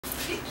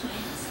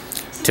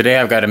Today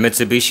I've got a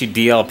Mitsubishi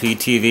DLP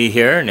TV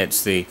here, and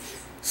it's the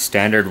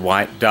standard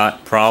white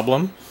dot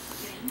problem.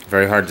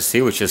 Very hard to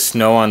see, which is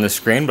snow on the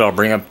screen, but I'll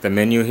bring up the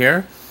menu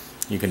here.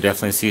 You can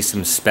definitely see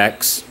some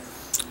specs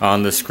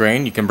on the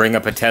screen. You can bring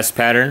up a test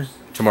pattern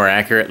to more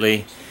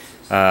accurately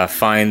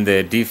find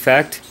the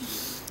defect.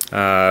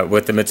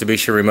 With the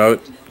Mitsubishi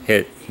remote,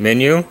 hit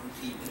menu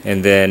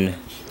and then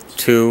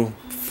 2,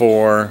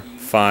 4,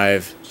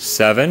 5,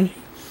 7.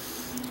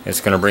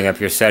 It's going to bring up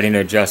your setting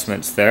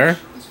adjustments there.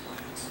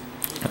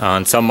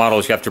 On some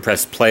models you have to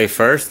press play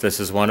first. This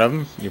is one of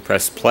them. You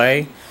press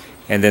play,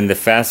 and then the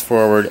fast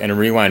forward and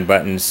rewind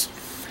buttons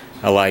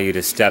allow you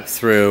to step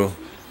through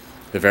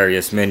the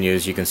various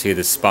menus. You can see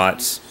the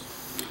spots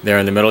there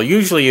in the middle.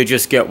 Usually you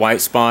just get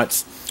white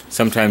spots.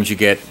 Sometimes you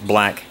get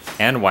black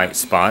and white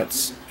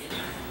spots.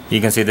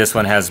 You can see this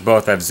one has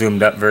both. I've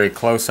zoomed up very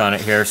close on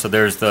it here. So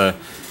there's the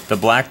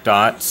black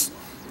dots,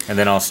 and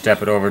then I'll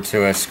step it over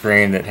to a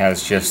screen that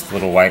has just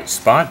little white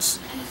spots.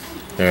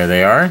 There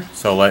they are.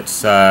 So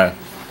let's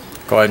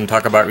go ahead and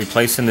talk about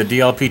replacing the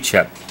DLP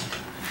chip.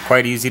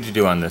 Quite easy to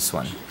do on this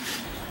one.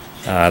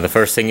 The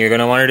first thing you're going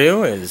to want to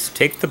do is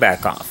take the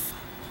back off.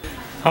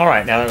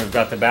 Alright, now that we've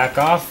got the back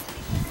off,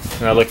 I'm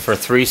going to look for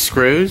 3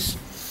 screws.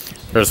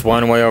 There's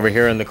one way over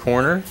here in the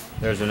corner.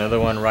 There's another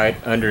one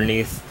right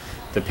underneath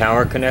the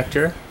power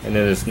connector, and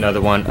then there's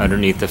another one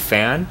underneath the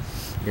fan.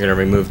 You're going to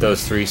remove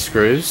those 3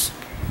 screws.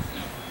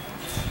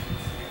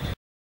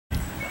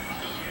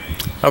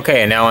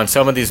 Okay, and now on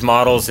some of these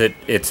models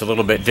it's a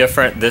little bit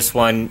different. This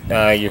one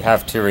you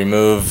have to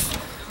remove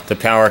the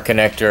power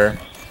connector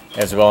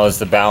as well as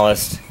the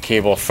ballast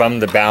cable from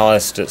the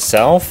ballast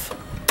itself.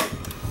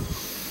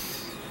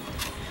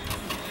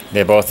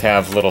 They both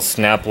have little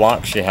snap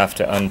locks you have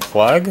to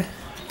unplug.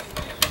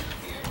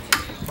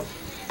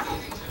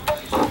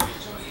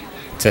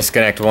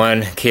 Disconnect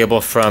one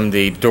cable from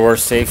the door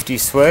safety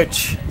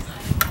switch.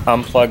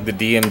 Unplug the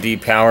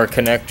DMD power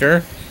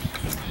connector.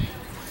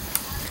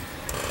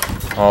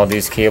 All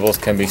these cables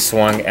can be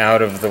swung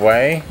out of the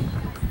way.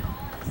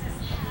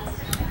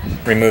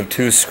 Remove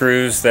 2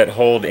 screws that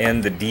hold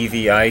in the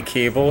DVI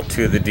cable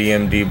to the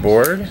DMD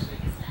board.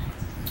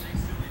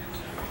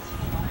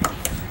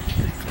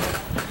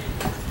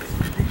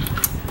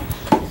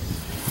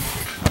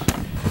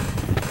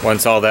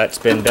 Once all that's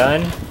been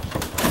done,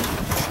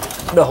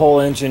 the whole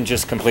engine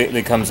just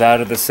completely comes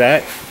out of the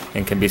set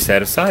and can be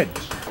set aside.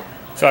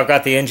 So I've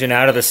got the engine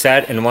out of the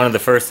set, and one of the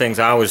first things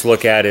I always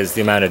look at is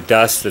the amount of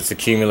dust that's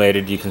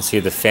accumulated. You can see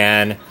the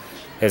fan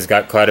has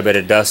got quite a bit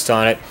of dust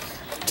on it.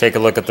 Take a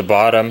look at the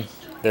bottom.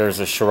 There's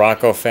a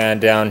Scirocco fan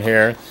down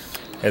here,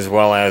 as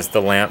well as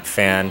the lamp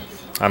fan.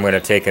 I'm going to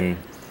take and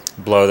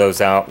blow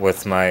those out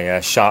with my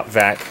shop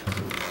vac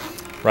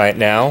right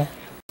now.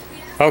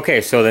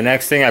 Okay, so the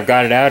next thing, I've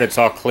got it out. It's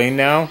all clean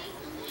now.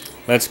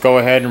 Let's go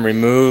ahead and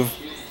remove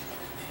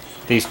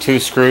these 2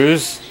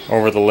 screws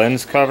over the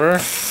lens cover.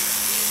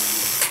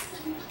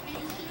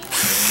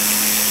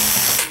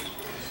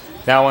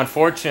 Now,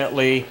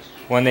 unfortunately,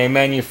 when they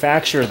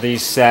manufacture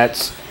these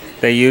sets,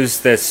 they use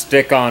this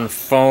stick-on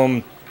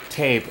foam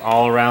tape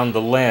all around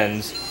the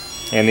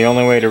lens, and the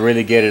only way to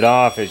really get it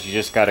off is you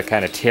just got to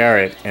kind of tear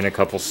it in a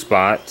couple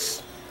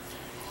spots.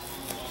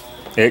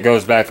 It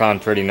goes back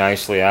on pretty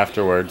nicely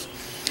afterwards.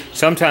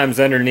 Sometimes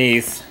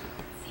underneath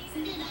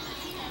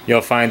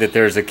you'll find that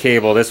there's a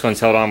cable. This one's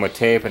held on with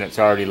tape and it's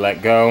already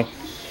let go.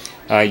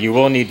 You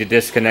will need to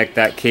disconnect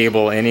that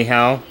cable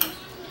anyhow.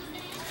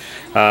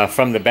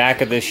 From the back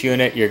of this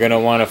unit, you're going to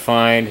want to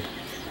find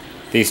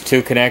these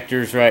 2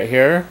 connectors right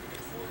here.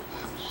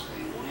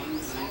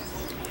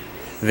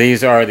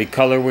 These are the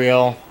color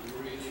wheel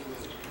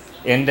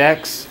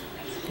index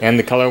and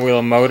the color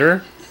wheel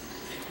motor.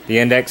 The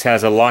index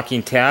has a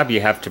locking tab.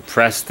 You have to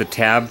press the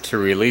tab to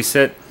release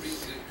it.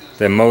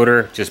 The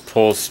motor just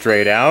pulls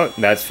straight out.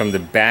 That's from the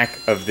back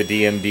of the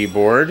DMD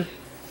board.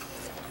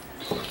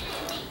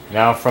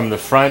 Now from the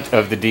front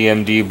of the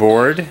DMD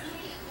board,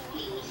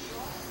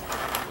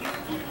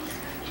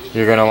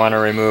 you're going to want to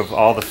remove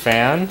all the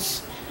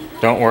fans.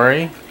 Don't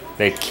worry,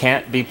 they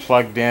can't be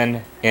plugged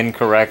in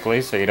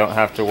incorrectly, so you don't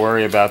have to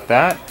worry about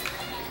that.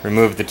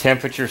 Remove the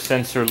temperature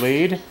sensor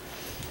lead.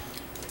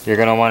 You're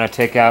going to want to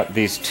take out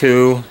these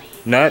 2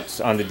 nuts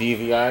on the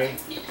DVI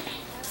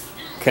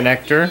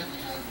connector.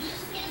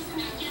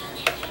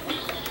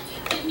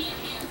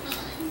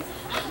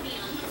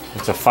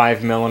 It's a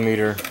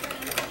 5mm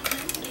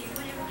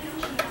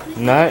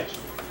nut.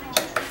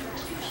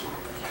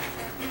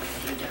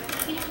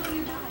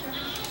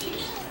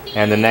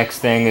 And the next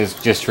thing is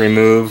just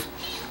remove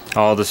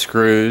all the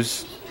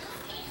screws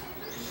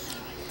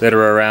that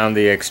are around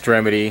the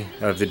extremity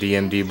of the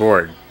DMD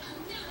board.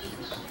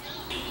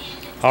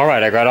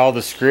 Alright, I got all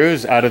the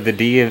screws out of the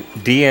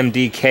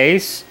DMD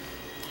case.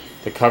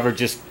 The cover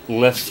just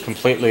lifts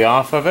completely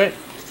off of it.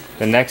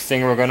 The next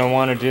thing we're going to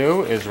want to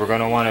do is we're going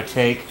to want to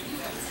take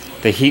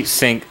the heat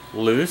sink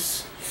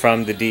loose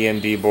from the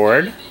DMD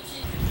board.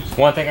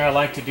 One thing I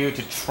like to do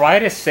to try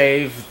to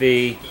save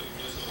the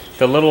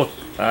little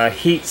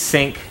heat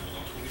sink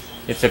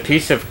It's a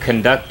piece of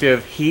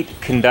heat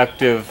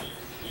conductive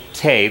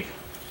tape.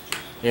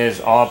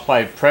 I'll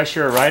apply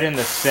pressure right in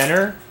the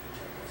center.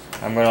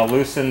 I'm going to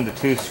loosen the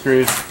two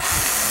screws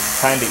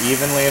kind of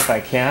evenly if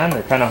I can.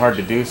 They're kind of hard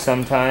to do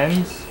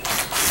sometimes.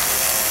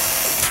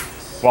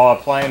 While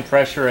applying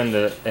pressure in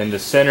the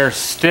center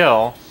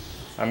still,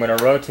 I'm going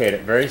to rotate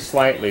it very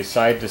slightly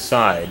side to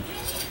side.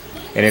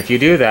 And if you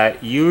do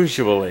that,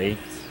 usually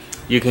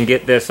you can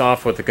get this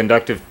off with the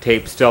conductive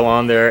tape still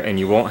on there and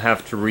you won't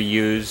have to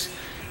reuse.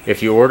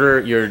 If you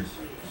order your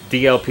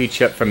DLP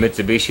chip from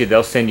Mitsubishi,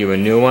 they'll send you a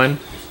new one.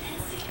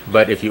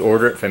 But if you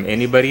order it from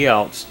anybody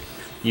else,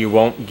 you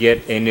won't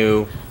get a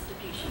new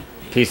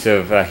piece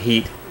of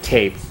heat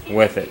tape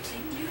with it.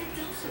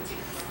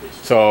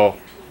 So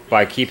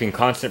by keeping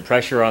constant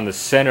pressure on the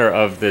center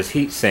of this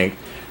heat sink,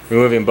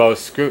 removing both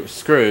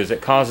screws,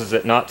 it causes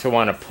it not to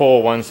want to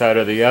pull one side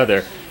or the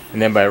other.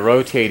 And then by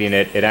rotating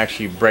it, it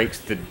actually breaks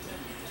the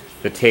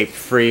tape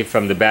free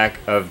from the back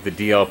of the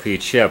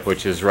DLP chip,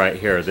 which is right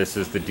here. This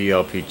is the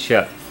DLP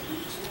chip.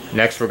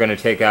 Next, we're going to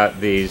take out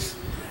these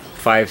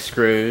 5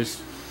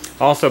 screws.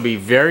 Also, be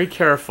very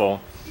careful.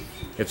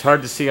 It's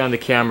hard to see on the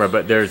camera,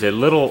 but there's a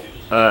little,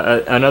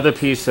 another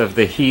piece of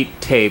the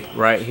heat tape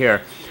right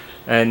here.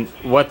 And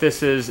what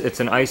this is, it's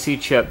an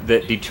IC chip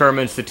that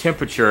determines the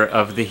temperature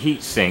of the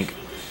heat sink.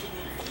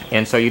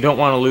 And so you don't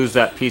want to lose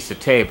that piece of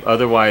tape,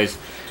 otherwise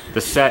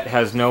the set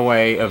has no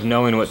way of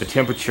knowing what the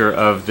temperature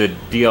of the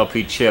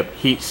DLP chip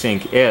heat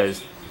sink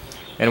is.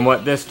 And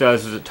what this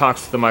does is it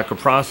talks to the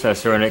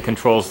microprocessor and it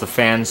controls the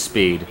fan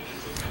speed.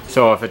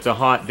 So if it's a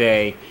hot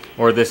day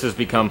or this has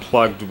become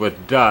plugged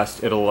with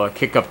dust, it'll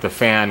kick up the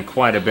fan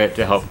quite a bit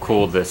to help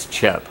cool this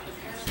chip.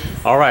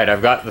 Alright,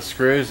 I've got the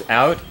screws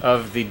out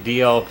of the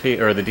DLP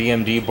or the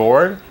DMD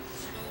board,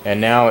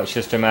 and now it's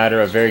just a matter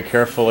of very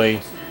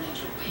carefully,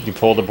 you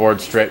pull the board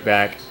straight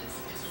back,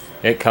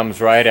 it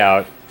comes right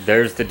out.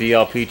 There's the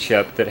DLP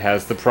chip that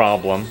has the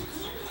problem.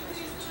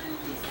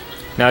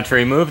 Now to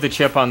remove the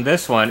chip on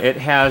this one, it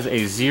has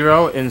a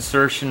 0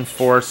 insertion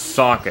force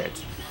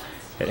socket.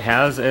 It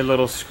has a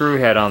little screw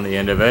head on the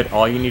end of it.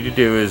 All you need to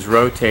do is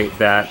rotate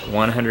that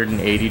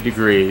 180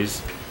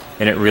 degrees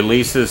and it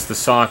releases the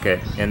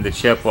socket, and the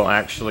chip will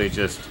actually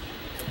just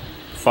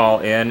fall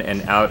in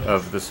and out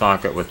of the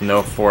socket with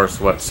no force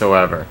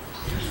whatsoever.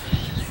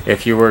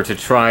 If you were to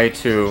try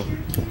to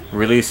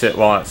release it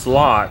while it's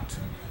locked,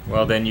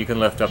 well, then you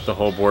can lift up the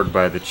whole board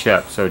by the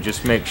chip. So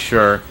just make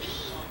sure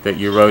that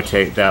you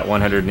rotate that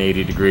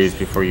 180 degrees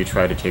before you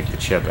try to take the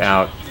chip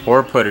out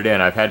or put it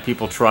in. I've had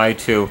people try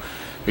to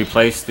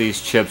replace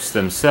these chips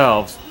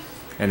themselves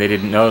and they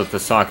didn't know that the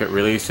socket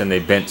released and they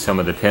bent some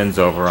of the pins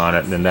over on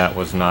it, and then that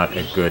was not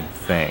a good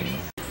thing.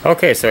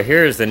 Okay, so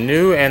here's the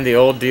new and the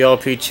old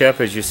DLP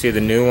chip. As you see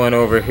the new one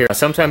over here.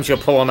 Sometimes you'll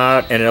pull them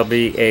out and it'll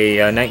be a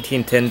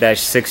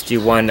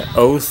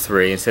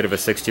 1910-6103 instead of a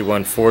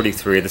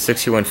 6143. The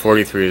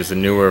 6143 is the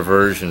newer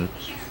version.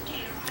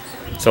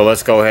 So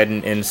let's go ahead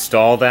and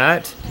install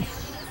that.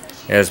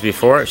 As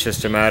before, it's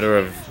just a matter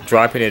of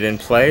dropping it in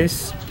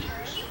place,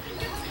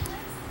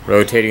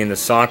 rotating the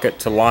socket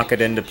to lock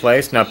it into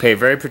place. Now pay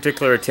very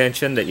particular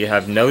attention that you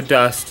have no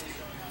dust,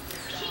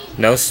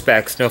 no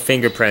specks, no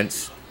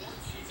fingerprints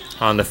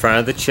on the front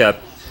of the chip,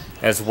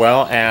 as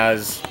well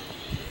as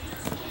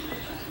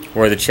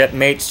where the chip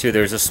mates to.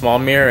 There's a small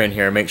mirror in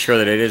here. Make sure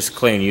that it is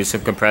clean. Use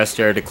some compressed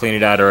air to clean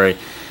it out, or a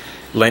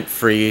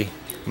lint-free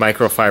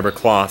microfiber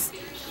cloth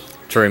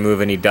to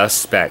remove any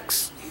dust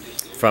specks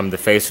from the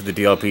face of the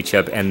DLP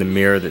chip and the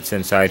mirror that's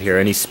inside here.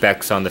 Any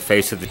specks on the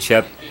face of the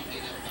chip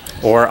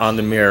or on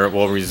the mirror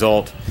will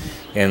result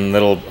in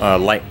little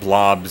light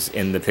blobs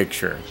in the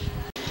picture.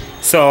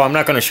 So I'm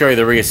not going to show you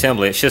the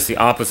reassembly, it's just the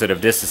opposite of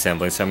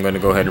disassembly, so I'm going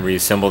to go ahead and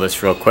reassemble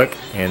this real quick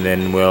and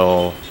then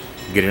we'll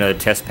get another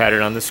test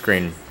pattern on the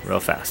screen real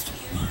fast.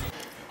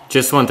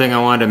 Just one thing I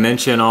wanted to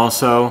mention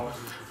also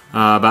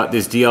about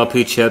these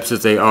DLP chips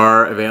is they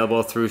are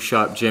available through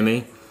Shop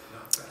Jimmy,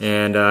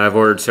 and I've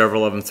ordered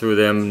several of them through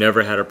them.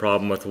 Never had a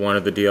problem with one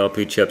of the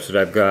DLP chips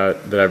that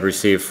I've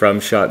received from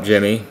Shop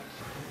Jimmy.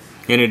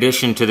 In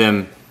addition to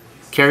them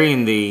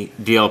carrying the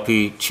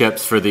DLP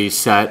chips for these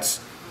sets,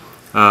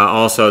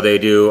 also they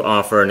do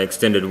offer an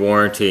extended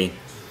warranty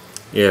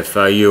if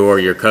you or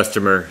your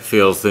customer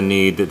feels the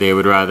need that they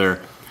would rather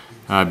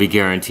be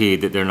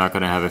guaranteed that they're not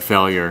going to have a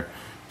failure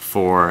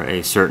for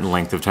a certain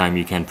length of time.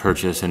 You can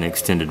purchase an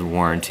extended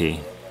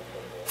warranty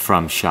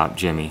from Shop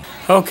Jimmy.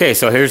 Okay,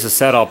 so here's the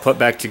set I'll put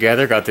back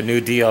together. Got the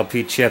new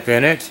DLP chip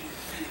in it,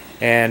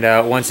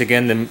 and once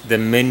again the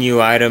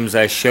menu items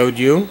I showed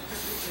you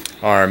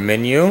are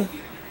menu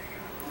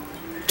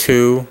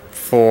 2,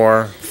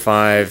 4,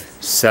 5,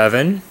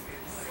 7,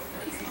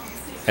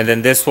 and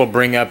then this will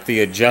bring up the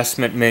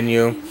adjustment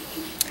menu.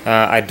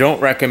 I don't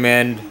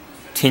recommend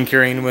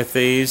tinkering with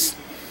these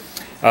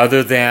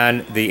other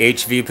than the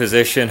HV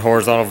position,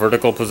 horizontal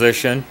vertical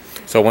position.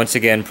 So once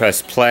again,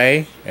 press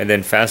play and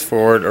then fast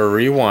forward or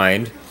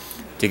rewind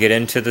to get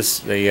into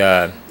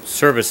the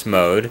service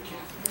mode.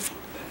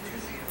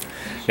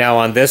 Now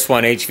on this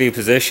one, HV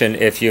position,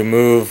 if you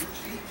move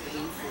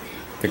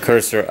the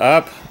cursor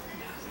up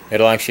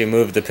it'll actually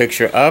move the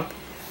picture up.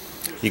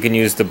 You can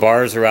use the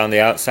bars around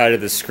the outside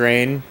of the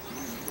screen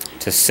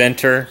to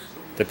center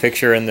the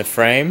picture in the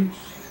frame.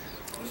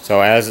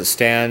 So as it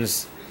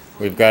stands,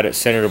 we've got it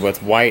centered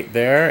with white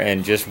there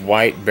and just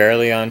white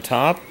barely on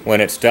top. When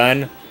it's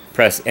done,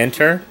 press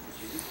enter.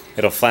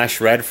 It'll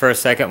flash red for a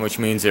second, which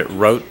means it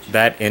wrote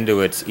that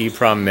into its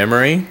EEPROM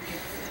memory.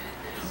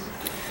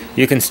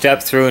 You can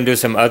step through and do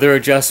some other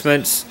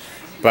adjustments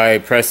by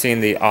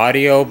pressing the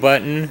audio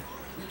button,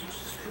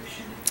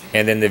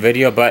 and then the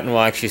video button will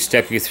actually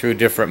step you through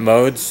different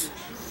modes.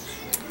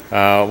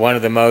 One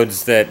of the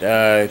modes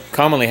that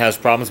commonly has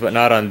problems, but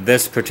not on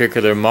this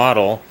particular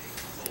model,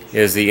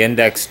 is the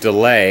index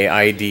delay,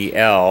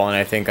 IDL, and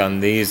I think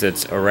on these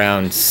it's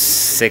around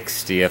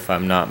 60 if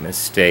I'm not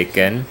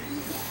mistaken.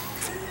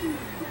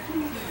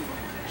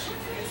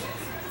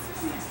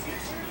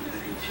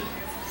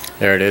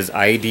 There it is,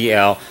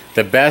 IDL.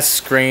 The best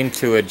screen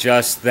to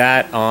adjust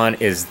that on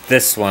is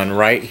this one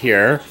right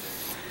here.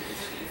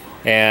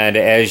 And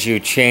as you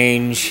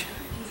change,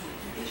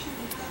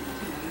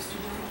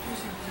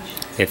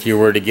 if you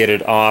were to get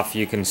it off,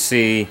 you can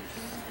see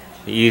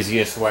the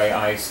easiest way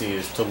I see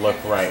is to look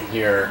right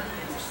here.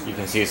 You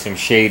can see some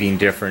shading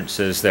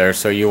differences there,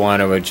 so you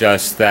want to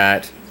adjust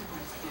that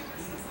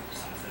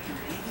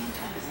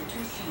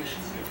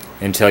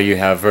until you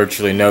have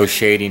virtually no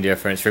shading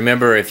difference.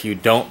 Remember, if you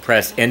don't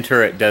press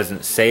enter, it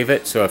doesn't save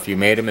it, so if you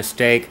made a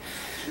mistake,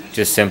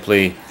 just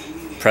simply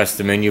press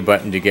the menu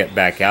button to get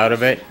back out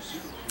of it,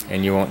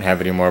 and you won't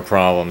have any more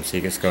problems. See,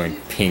 it's going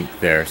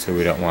pink there, so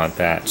we don't want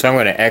that. So I'm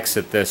going to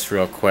exit this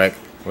real quick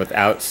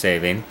without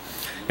saving.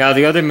 Now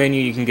the other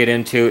menu you can get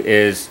into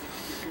is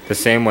the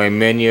same way,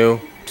 menu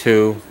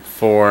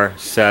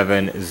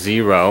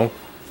 2470.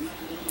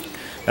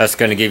 That's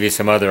going to give you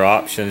some other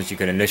options. You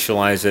can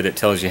initialize it. It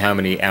tells you how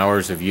many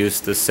hours of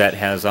use the set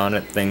has on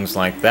it, things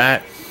like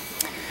that.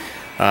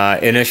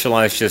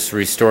 Initialize just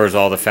restores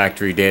all the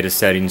factory data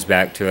settings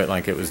back to it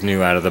like it was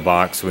new out of the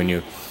box. When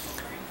you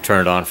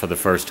turn it on for the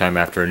first time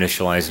after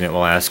initializing it,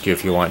 will ask you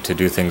if you want to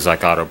do things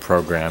like auto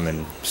program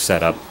and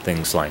set up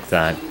things like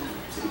that.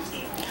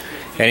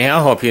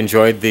 Anyhow, hope you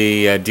enjoyed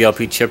the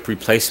DLP chip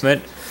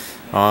replacement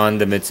on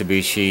the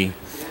Mitsubishi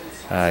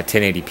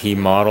 1080p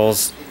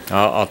models.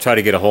 I'll try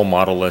to get a whole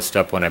model list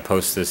up when I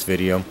post this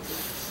video,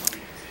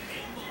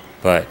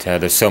 but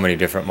there's so many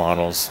different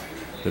models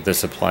that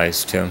this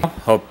applies to.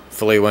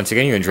 Hopefully, once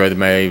again, you enjoyed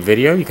my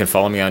video. You can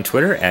follow me on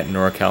Twitter at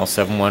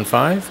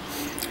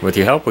NorCal715. With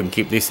your help, we can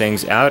keep these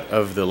things out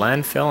of the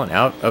landfill and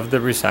out of the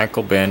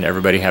recycle bin.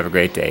 Everybody have a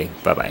great day.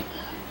 Bye-bye.